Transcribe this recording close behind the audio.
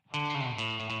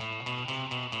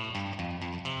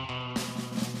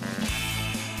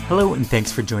Hello, and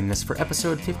thanks for joining us for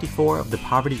episode 54 of the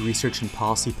Poverty Research and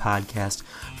Policy Podcast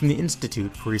from the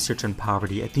Institute for Research on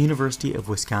Poverty at the University of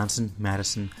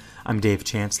Wisconsin-Madison. I'm Dave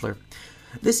Chancellor.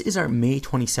 This is our May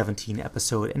 2017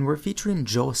 episode, and we're featuring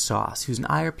Joe Sauce, who's an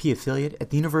IRP affiliate at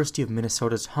the University of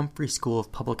Minnesota's Humphrey School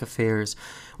of Public Affairs,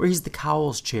 where he's the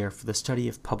Cowles Chair for the Study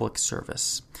of Public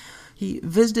Service. He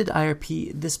visited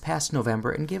IRP this past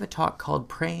November and gave a talk called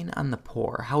Preying on the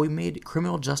Poor, How We Made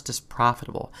Criminal Justice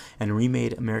Profitable and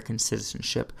Remade American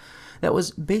Citizenship, that was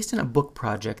based on a book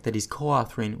project that he's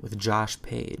co-authoring with Josh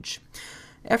Page.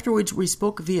 Afterwards, we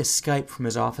spoke via Skype from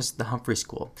his office at the Humphrey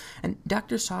School, and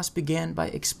Dr. Sauce began by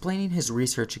explaining his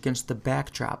research against the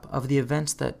backdrop of the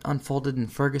events that unfolded in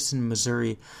Ferguson,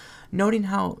 Missouri, noting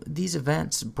how these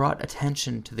events brought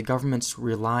attention to the government's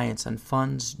reliance on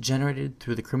funds generated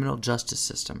through the criminal justice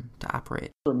system to operate.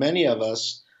 For many of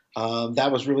us,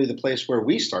 that was really the place where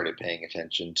we started paying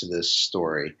attention to this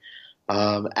story.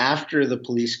 After the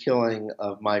police killing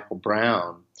of Michael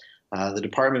Brown, the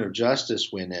Department of Justice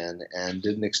went in and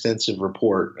did an extensive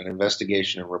report, an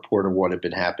investigation and report of what had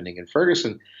been happening in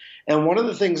Ferguson. And one of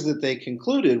the things that they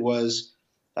concluded was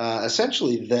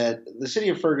essentially that the city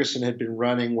of Ferguson had been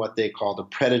running what they called a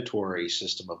predatory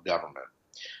system of government,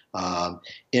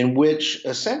 in which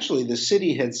essentially the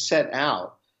city had set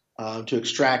out to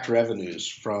extract revenues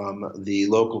from the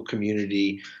local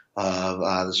community of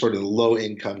the sort of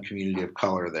low-income community of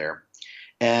color there.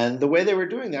 And the way they were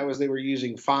doing that was they were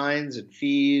using fines and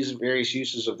fees, various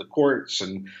uses of the courts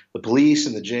and the police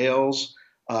and the jails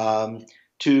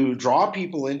to draw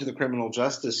people into the criminal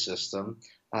justice system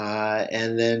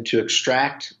and then to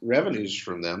extract revenues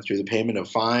from them through the payment of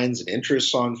fines and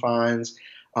interests on fines.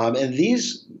 And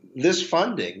this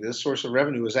funding, this source of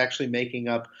revenue, was actually making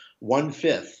up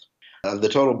 1/5 of the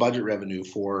total budget revenue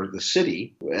for the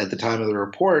city at the time of the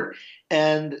report.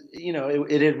 And, you know,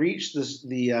 it had reached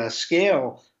the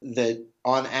scale that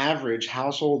on average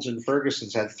households in Ferguson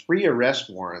had 3 arrest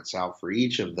warrants out for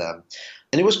each of them.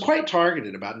 And it was quite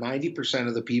targeted. About 90%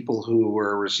 of the people who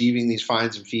were receiving these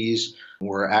fines and fees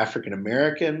were African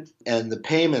American, and the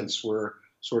payments were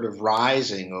sort of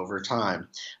rising over time.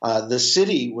 The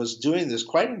city was doing this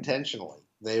quite intentionally.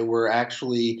 They were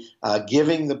actually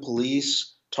giving the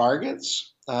police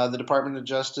targets, the Department of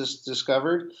Justice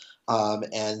discovered,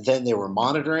 and then they were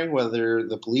monitoring whether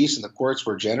the police and the courts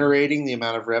were generating the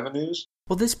amount of revenues.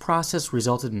 While this process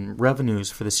resulted in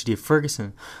revenues for the city of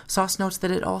Ferguson, Sauce notes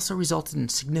that it also resulted in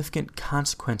significant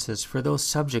consequences for those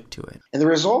subject to it. And the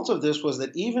result of this was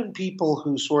that even people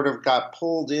who sort of got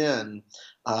pulled in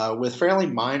with fairly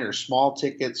minor, small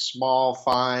tickets, small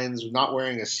fines, not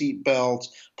wearing a seatbelt,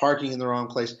 parking in the wrong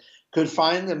place, could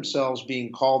find themselves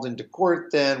being called into court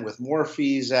then with more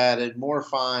fees added, more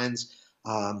fines,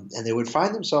 and they would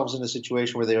find themselves in a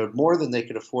situation where they owed more than they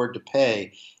could afford to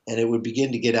pay, and it would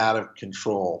begin to get out of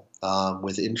control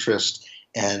with interest.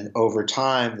 And over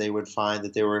time, they would find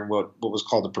that they were in what was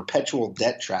called a perpetual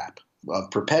debt trap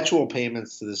of perpetual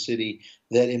payments to the city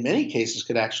that in many cases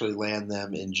could actually land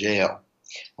them in jail.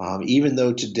 Even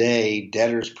though today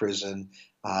debtor's prison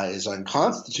is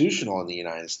unconstitutional in the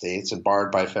United States and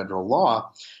barred by federal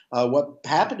law, what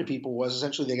happened to people was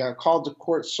essentially they got called to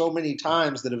court so many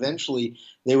times that eventually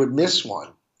they would miss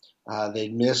one.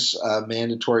 They'd miss a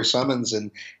mandatory summons,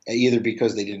 and either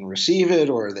because they didn't receive it,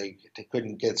 or they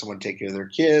couldn't get someone to take care of their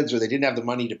kids, or they didn't have the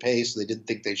money to pay, so they didn't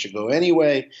think they should go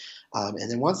anyway.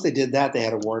 And then once they did that, they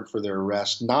had a warrant for their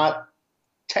arrest, not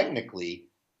technically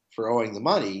for owing the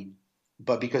money,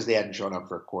 but because they hadn't shown up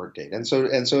for a court date. And so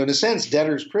in a sense,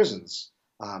 debtors' prisons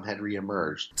had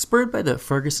reemerged. Spurred by the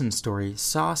Ferguson story,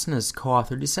 Sauce and his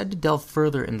co-author decided to delve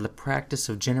further into the practice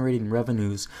of generating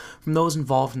revenues from those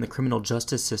involved in the criminal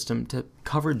justice system to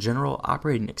cover general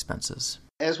operating expenses.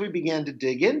 As we began to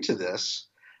dig into this,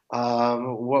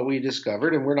 what we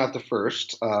discovered, and we're not the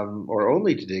first or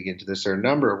only to dig into this, there are a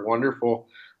number of wonderful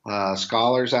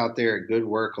scholars out there, good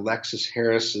work. Alexis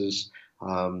Harris's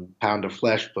Pound of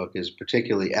Flesh book is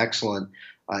particularly excellent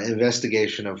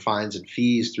investigation of fines and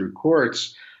fees through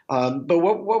courts. But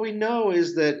what we know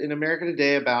is that in America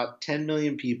today, about 10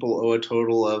 million people owe a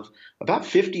total of about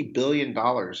 $50 billion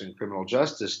in criminal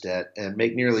justice debt and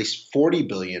make nearly $40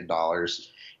 billion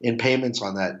in payments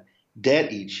on that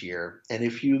debt each year. And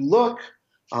if you look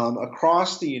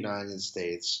across the United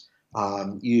States,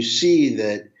 you see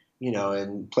that, you know,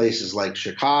 in places like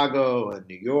Chicago and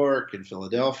New York and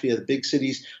Philadelphia, the big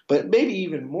cities, but maybe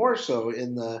even more so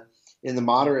in the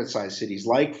moderate-sized cities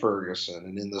like Ferguson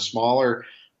and in the smaller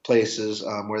places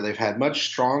where they've had much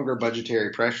stronger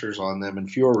budgetary pressures on them and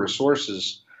fewer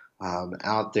resources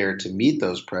out there to meet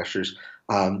those pressures.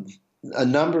 a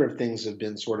number of things have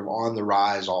been sort of on the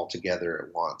rise altogether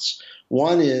at once.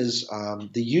 One is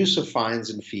the use of fines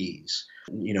and fees.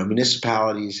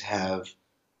 Municipalities have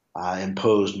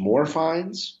imposed more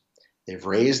fines, they've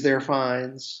raised their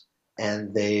fines,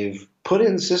 and they've put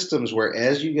in systems where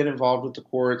as you get involved with the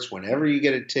courts, whenever you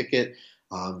get a ticket,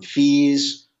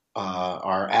 fees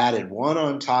are added one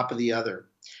on top of the other.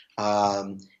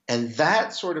 And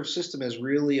that sort of system has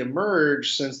really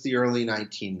emerged since the early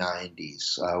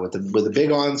 1990s, with a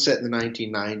big onset in the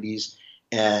 1990s,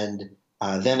 and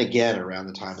then again around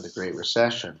the time of the Great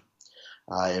Recession,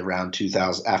 around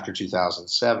 2000, after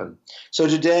 2007. So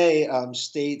today,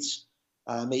 states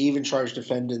may even charge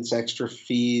defendants extra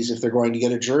fees if they're going to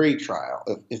get a jury trial,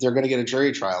 or if they're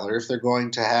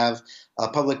going to have a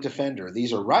public defender.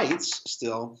 These are rights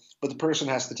still, but the person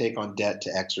has to take on debt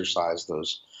to exercise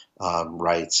those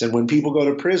rights. And when people go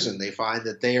to prison, they find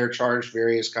that they are charged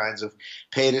various kinds of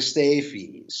pay-to-stay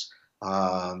fees.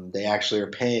 They actually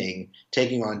are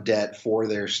taking on debt for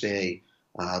their stay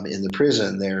in the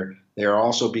prison. They're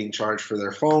also being charged for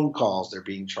their phone calls. They're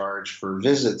being charged for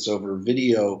visits over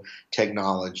video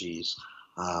technologies.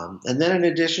 And then in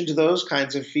addition to those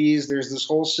kinds of fees, there's this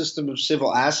whole system of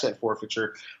civil asset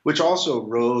forfeiture, which also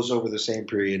rose over the same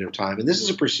period of time. And this is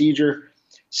a procedure,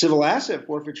 civil asset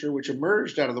forfeiture, which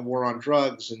emerged out of the war on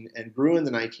drugs and grew in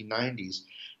the 1990s.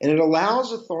 And it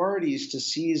allows authorities to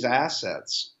seize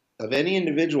assets of any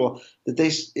individual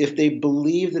if they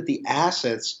believe that the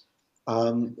assets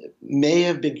may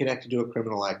have been connected to a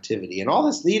criminal activity. And all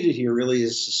that's needed here really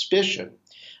is suspicion.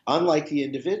 Unlike the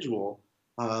individual,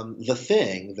 the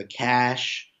thing, the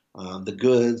cash, the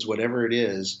goods, whatever it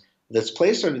is that's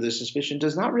placed under this suspicion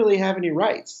does not really have any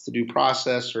rights to due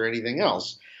process or anything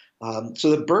else. So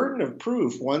the burden of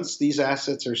proof, once these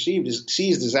assets are seized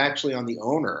is actually on the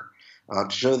owner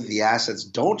to show that the assets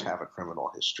don't have a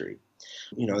criminal history.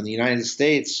 In the United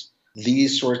States,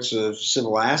 these sorts of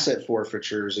civil asset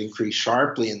forfeitures increased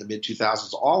sharply in the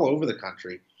mid-2000s all over the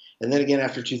country. And then again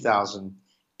after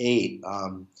 2008,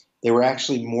 they were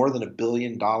actually more than $1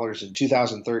 billion in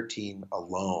 2013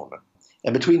 alone.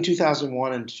 And between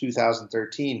 2001 and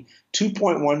 2013,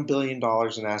 $2.1 billion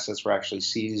in assets were actually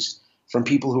seized from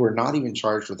people who were not even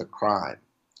charged with a crime.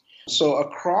 So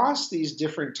across these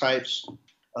different types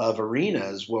of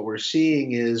arenas, what we're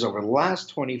seeing is over the last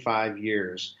 25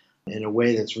 years, in a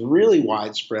way that's really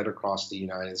widespread across the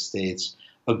United States,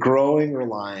 a growing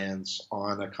reliance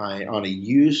on a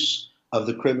use of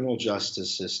the criminal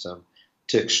justice system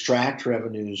to extract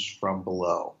revenues from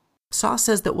below. Saw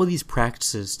says that while these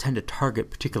practices tend to target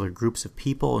particular groups of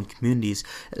people and communities,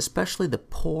 especially the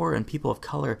poor and people of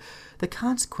color, the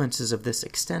consequences of this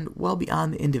extend well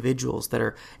beyond the individuals that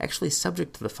are actually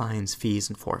subject to the fines, fees,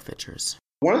 and forfeitures.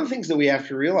 One of the things that we have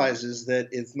to realize is that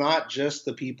it's not just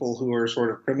the people who are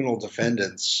sort of criminal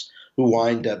defendants who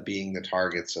wind up being the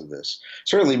targets of this.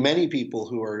 Certainly many people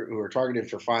who are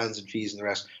targeted for fines and fees and the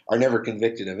rest are never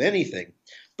convicted of anything.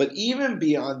 But even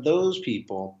beyond those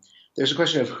people, there's a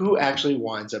question of who actually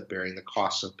winds up bearing the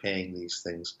costs of paying these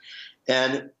things.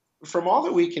 And from all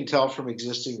that we can tell from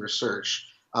existing research,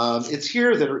 it's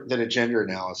here that a gender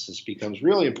analysis becomes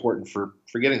really important for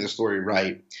getting the story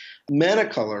right. Men of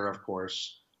color, of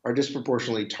course, are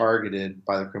disproportionately targeted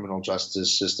by the criminal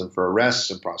justice system for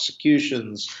arrests and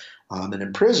prosecutions and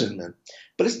imprisonment.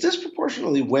 But it's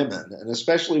disproportionately women, and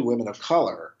especially women of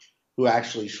color, who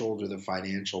actually shoulder the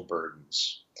financial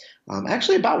burdens.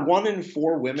 Actually, about 1 in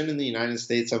 4 women in the United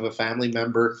States have a family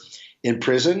member in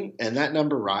prison, and that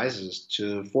number rises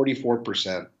to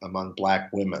 44% among Black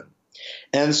women.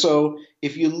 And so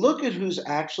if you look at who's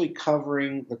actually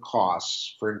covering the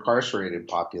costs for incarcerated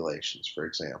populations, for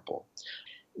example,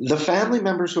 the family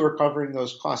members who are covering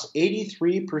those costs,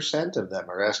 83% of them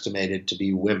are estimated to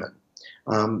be women.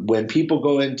 When people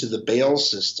go into the bail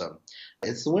system,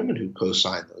 it's the women who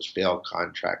co-sign those bail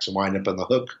contracts and wind up on the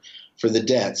hook for the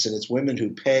debts. And it's women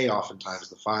who pay oftentimes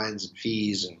the fines and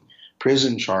fees and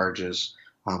prison charges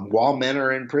while men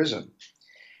are in prison.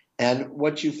 And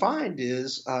what you find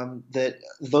is that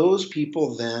those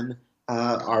people then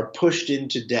are pushed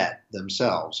into debt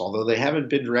themselves, although they haven't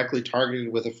been directly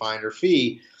targeted with a fine or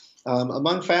fee.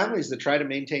 Among families that try to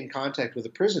maintain contact with a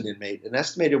prison inmate, an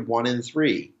estimated 1 in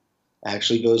 3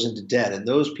 actually goes into debt. And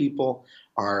those people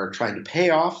are trying to pay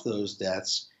off those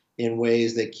debts in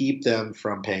ways that keep them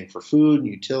from paying for food and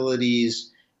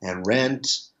utilities and rent.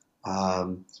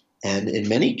 And in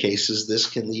many cases, this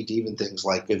can lead to even things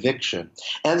like eviction.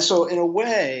 And so in a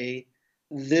way,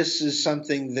 this is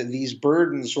something that these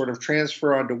burdens sort of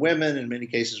transfer onto women, in many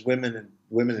cases women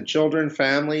and children,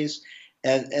 families.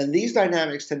 And these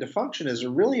dynamics tend to function as a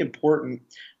really important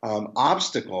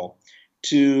obstacle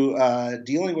to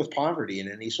dealing with poverty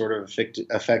in any sort of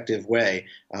effective way.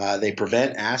 They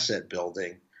prevent asset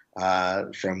building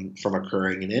from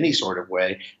occurring in any sort of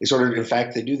way. In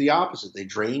fact, they do the opposite. They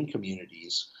drain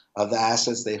communities of the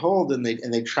assets they hold, and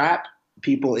they trap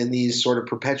people in these sort of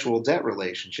perpetual debt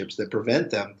relationships that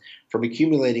prevent them from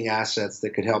accumulating assets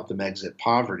that could help them exit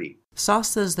poverty. Soss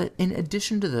says that in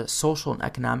addition to the social and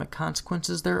economic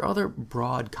consequences, there are other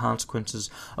broad consequences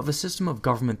of a system of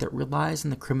government that relies on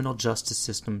the criminal justice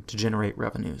system to generate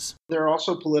revenues. There are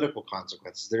also political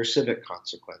consequences. There are civic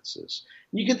consequences.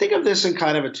 You can think of this in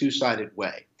kind of a two-sided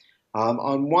way.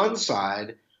 On one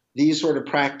side, these sort of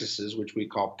practices, which we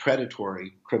call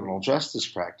predatory criminal justice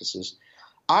practices,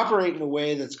 operate in a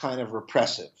way that's kind of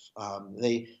repressive.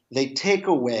 They take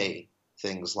away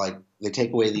things like they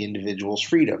take away the individual's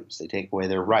freedoms, they take away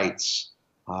their rights,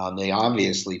 they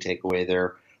obviously take away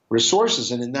their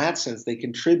resources, and in that sense they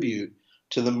contribute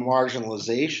to the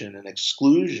marginalization and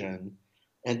exclusion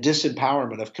and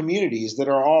disempowerment of communities that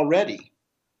are already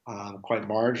quite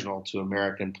marginal to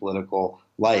American political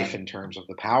life in terms of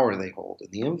the power they hold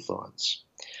and the influence.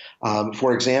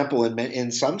 For example,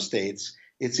 in some states,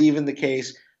 it's even the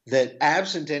case that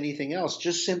absent anything else,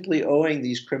 just simply owing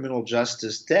these criminal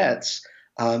justice debts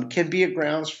can be a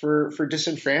grounds for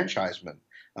disenfranchisement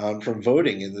from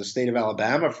voting. In the state of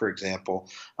Alabama, for example,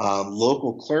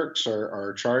 local clerks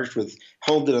are charged with,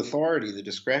 hold the authority, the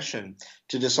discretion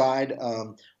to decide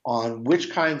on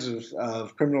which kinds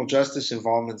of criminal justice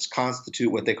involvements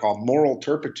constitute what they call moral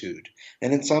turpitude.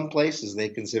 And in some places, they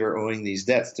consider owing these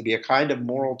debts to be a kind of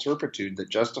moral turpitude that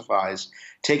justifies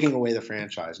taking away the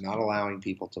franchise, not allowing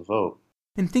people to vote.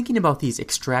 In thinking about these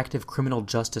extractive criminal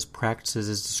justice practices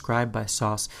as described by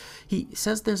Soss, he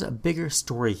says there's a bigger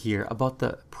story here about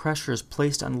the pressures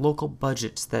placed on local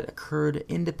budgets that occurred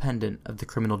independent of the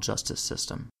criminal justice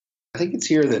system. I think it's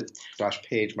here that Josh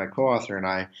Page, my co-author, and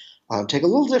I take a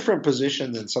little different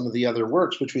position than some of the other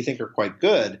works, which we think are quite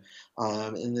good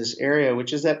in this area,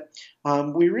 which is that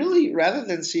we really, rather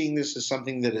than seeing this as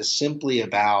something that is simply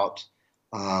about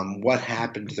what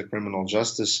happened to the criminal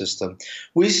justice system,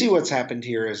 we see what's happened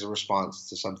here as a response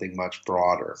to something much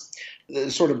broader,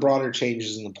 the sort of broader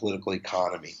changes in the political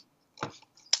economy.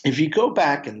 If you go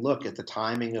back and look at the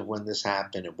timing of when this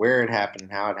happened and where it happened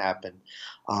and how it happened,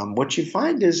 what you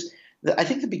find is that I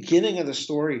think the beginning of the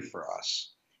story for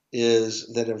us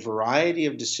is that a variety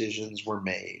of decisions were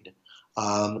made,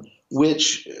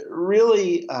 which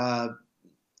really,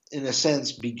 in a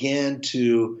sense, began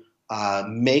to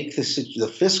make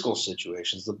the fiscal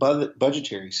situations, the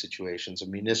budgetary situations of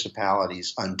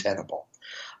municipalities untenable.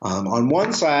 On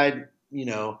one side,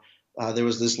 there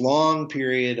was this long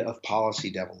period of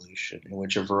policy devolution in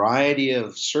which a variety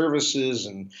of services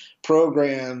and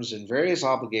programs and various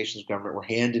obligations of government were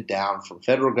handed down from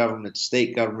federal government to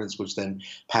state governments, which then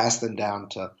passed them down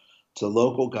to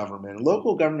local government. And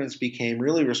local governments became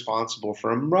really responsible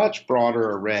for a much broader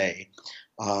array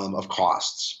of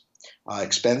costs.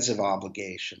 Expensive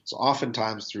obligations,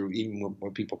 oftentimes through even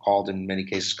what people called, in many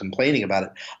cases, complaining about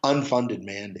it, unfunded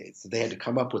mandates, that they had to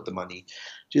come up with the money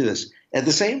to do this. At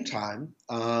the same time,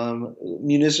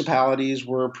 municipalities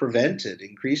were prevented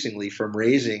increasingly from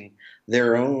raising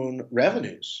their own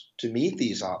revenues to meet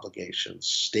these obligations.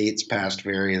 States passed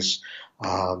various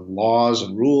laws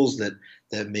and rules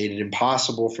that made it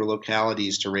impossible for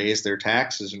localities to raise their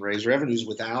taxes and raise revenues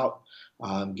without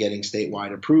getting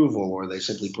statewide approval, or they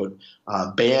simply put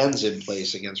bans in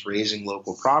place against raising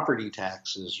local property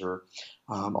taxes, or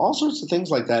all sorts of things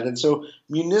like that. And so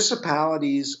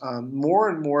municipalities more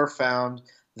and more found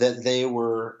that they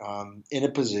were in a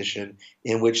position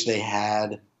in which they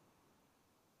had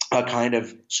a kind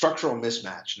of structural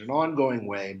mismatch in an ongoing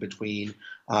way between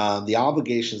the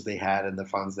obligations they had and the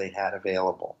funds they had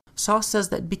available. Soss says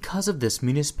that because of this,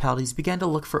 municipalities began to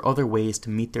look for other ways to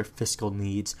meet their fiscal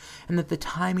needs, and that the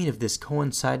timing of this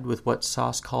coincided with what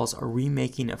Soss calls a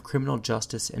remaking of criminal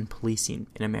justice and policing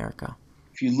in America.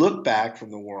 If you look back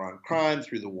from the war on crime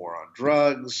through the war on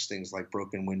drugs, things like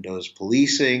broken windows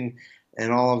policing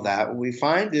and all of that, what we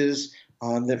find is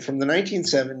that from the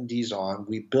 1970s on,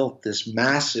 we built this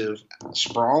massive,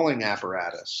 sprawling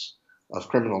apparatus of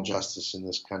criminal justice in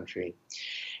this country.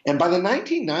 And by the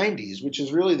 1990s, which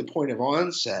is really the point of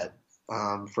onset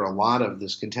for a lot of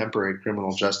this contemporary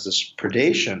criminal justice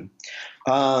predation,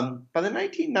 by the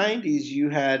 1990s, you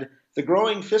had the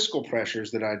growing fiscal pressures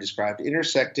that I described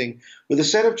intersecting with a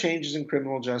set of changes in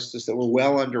criminal justice that were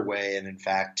well underway and, in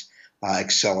fact,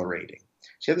 accelerating.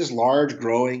 So you had this large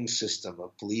growing system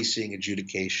of policing,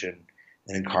 adjudication,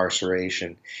 and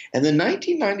incarceration. And the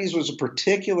 1990s was a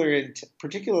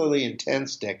particularly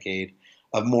intense decade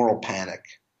of moral panic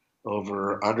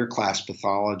over underclass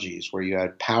pathologies, where you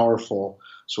had powerful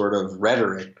sort of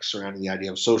rhetoric surrounding the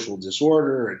idea of social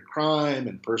disorder and crime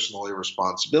and personal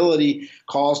irresponsibility,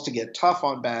 calls to get tough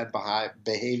on bad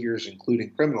behaviors,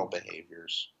 including criminal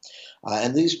behaviors.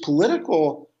 And these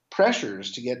political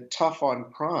pressures to get tough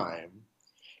on crime,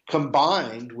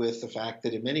 combined with the fact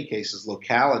that in many cases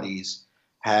localities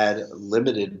had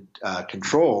limited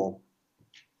control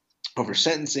over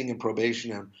sentencing and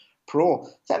probation and parole,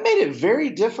 that made it very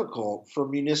difficult for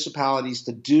municipalities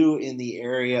to do in the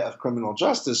area of criminal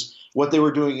justice what they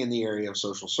were doing in the area of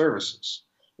social services.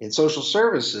 In social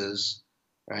services,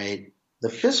 right, the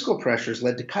fiscal pressures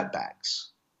led to cutbacks.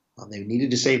 They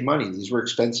needed to save money. These were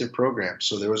expensive programs.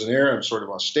 So there was an era of sort of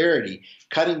austerity,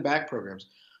 cutting back programs.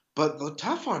 But the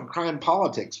tough on crime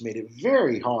politics made it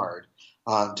very hard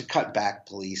to cut back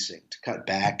policing, to cut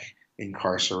back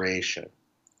incarceration.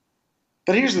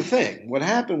 But here's the thing. What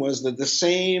happened was that the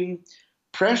same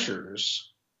pressures,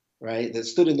 right, that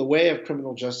stood in the way of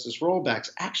criminal justice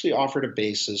rollbacks actually offered a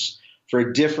basis for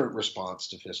a different response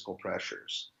to fiscal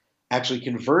pressures, actually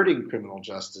converting criminal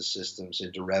justice systems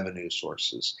into revenue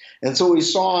sources. And so what we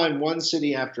saw in one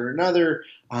city after another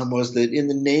was that in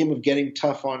the name of getting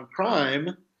tough on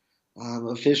crime,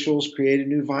 officials created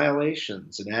new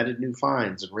violations and added new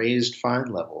fines and raised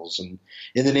fine levels. And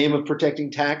in the name of protecting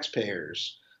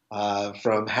taxpayers,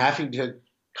 from having to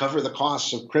cover the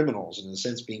costs of criminals and in a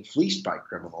sense being fleeced by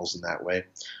criminals in that way.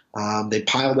 They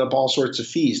piled up all sorts of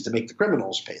fees to make the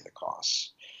criminals pay the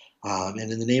costs.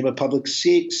 And in the name of public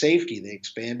safety, they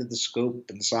expanded the scope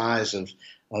and size of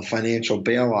financial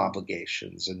bail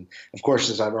obligations. And of course,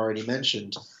 as I've already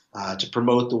mentioned, to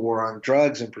promote the war on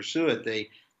drugs and pursue it,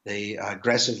 they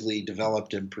aggressively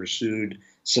developed and pursued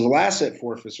civil asset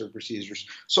forfeiture procedures.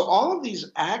 So all of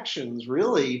these actions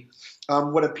really,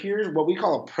 what we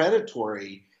call a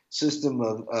predatory system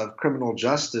of criminal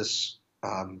justice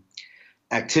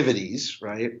activities,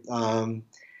 right,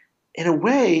 in a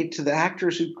way, to the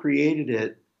actors who created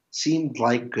it, seemed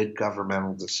like good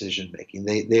governmental decision making.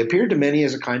 They appeared to many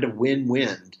as a kind of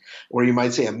win-win, or you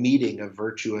might say a meeting of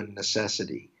virtue and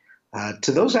necessity.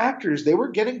 To those actors, they were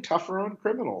getting tougher on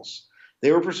criminals.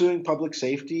 They were pursuing public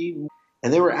safety,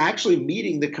 and they were actually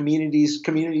meeting the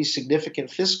community's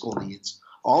significant fiscal needs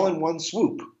all in one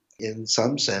swoop. In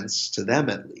some sense, to them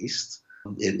at least,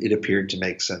 it appeared to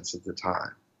make sense at the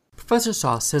time. Professor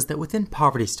Sauss says that within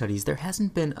poverty studies, there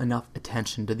hasn't been enough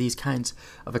attention to these kinds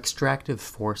of extractive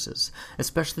forces,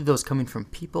 especially those coming from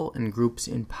people and groups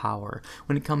in power,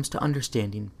 when it comes to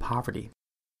understanding poverty.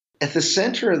 At the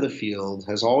center of the field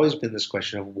has always been this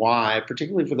question of why,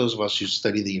 particularly for those of us who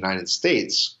study the United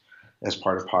States as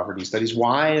part of poverty studies,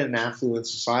 why in an affluent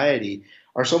society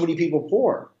are so many people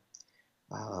poor?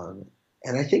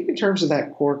 And I think in terms of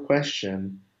that core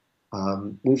question,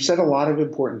 we've said a lot of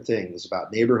important things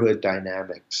about neighborhood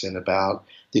dynamics and about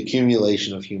the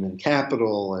accumulation of human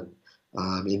capital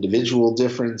and individual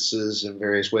differences in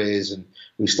various ways. And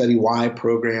we study why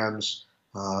programs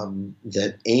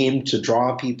that aim to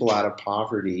draw people out of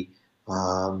poverty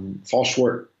fall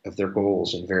short of their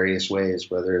goals in various ways,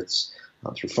 whether it's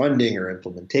through funding or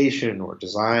implementation or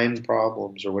design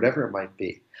problems or whatever it might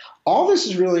be. All this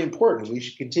is really important. We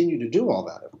should continue to do all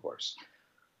that, of course.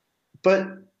 But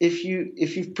if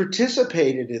you've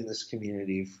participated in this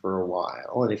community for a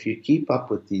while, and if you keep up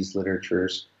with these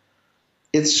literatures,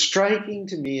 it's striking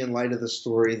to me in light of the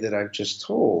story that I've just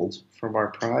told from our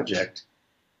project,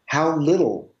 how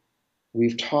little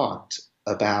we've talked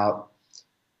about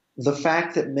the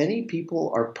fact that many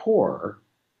people are poor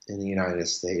in the United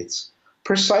States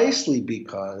precisely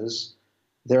because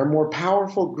there are more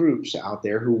powerful groups out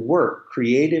there who work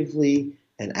creatively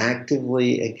and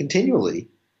actively and continually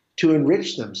to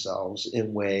enrich themselves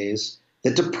in ways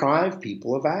that deprive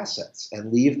people of assets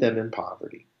and leave them in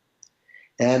poverty.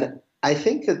 And I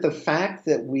think that the fact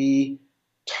that we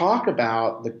talk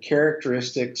about the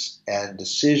characteristics and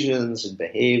decisions and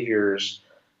behaviors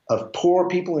of poor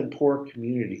people in poor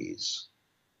communities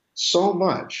so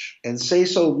much and say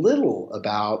so little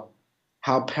about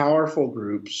how powerful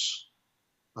groups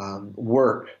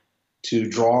work to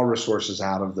draw resources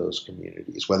out of those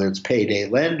communities, whether it's payday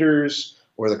lenders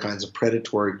or the kinds of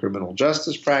predatory criminal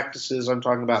justice practices I'm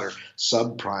talking about, or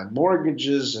subprime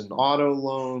mortgages and auto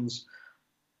loans,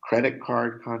 credit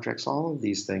card contracts, all of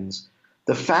these things.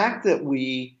 The fact that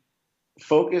we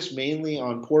focus mainly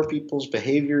on poor people's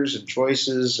behaviors and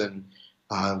choices and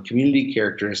community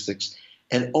characteristics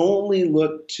and only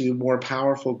look to more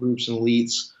powerful groups and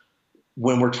elites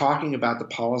when we're talking about the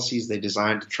policies they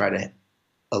designed to try to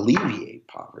alleviate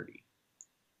poverty,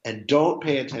 and don't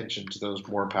pay attention to those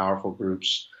more powerful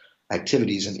groups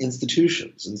activities and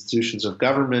institutions of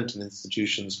government and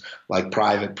institutions like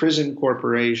private prison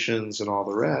corporations and all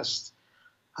the rest.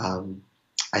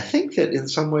 I think that in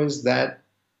some ways that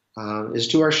is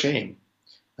to our shame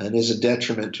and is a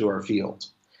detriment to our field.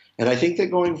 And I think that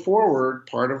going forward,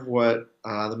 part of what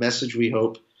the message we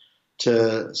hope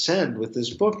to send with this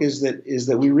book is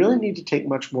that we really need to take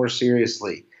much more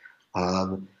seriously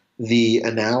the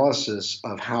analysis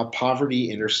of how poverty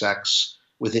intersects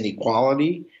with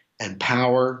inequality and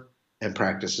power and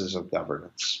practices of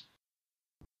governance.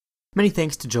 Many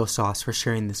thanks to Joe Soss for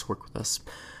sharing this work with us.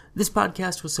 This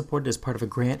podcast was supported as part of a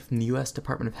grant from the U.S.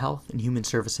 Department of Health and Human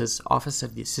Services, Office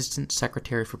of the Assistant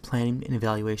Secretary for Planning and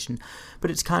Evaluation,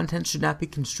 but its content should not be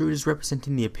construed as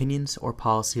representing the opinions or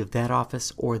policy of that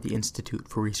office or the Institute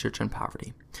for Research on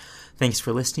Poverty. Thanks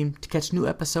for listening. To catch new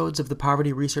episodes of the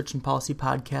Poverty Research and Policy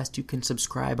Podcast, you can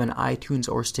subscribe on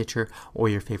iTunes or Stitcher or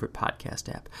your favorite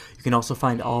podcast app. You can also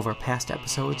find all of our past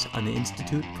episodes on the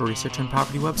Institute for Research on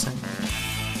Poverty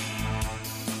website.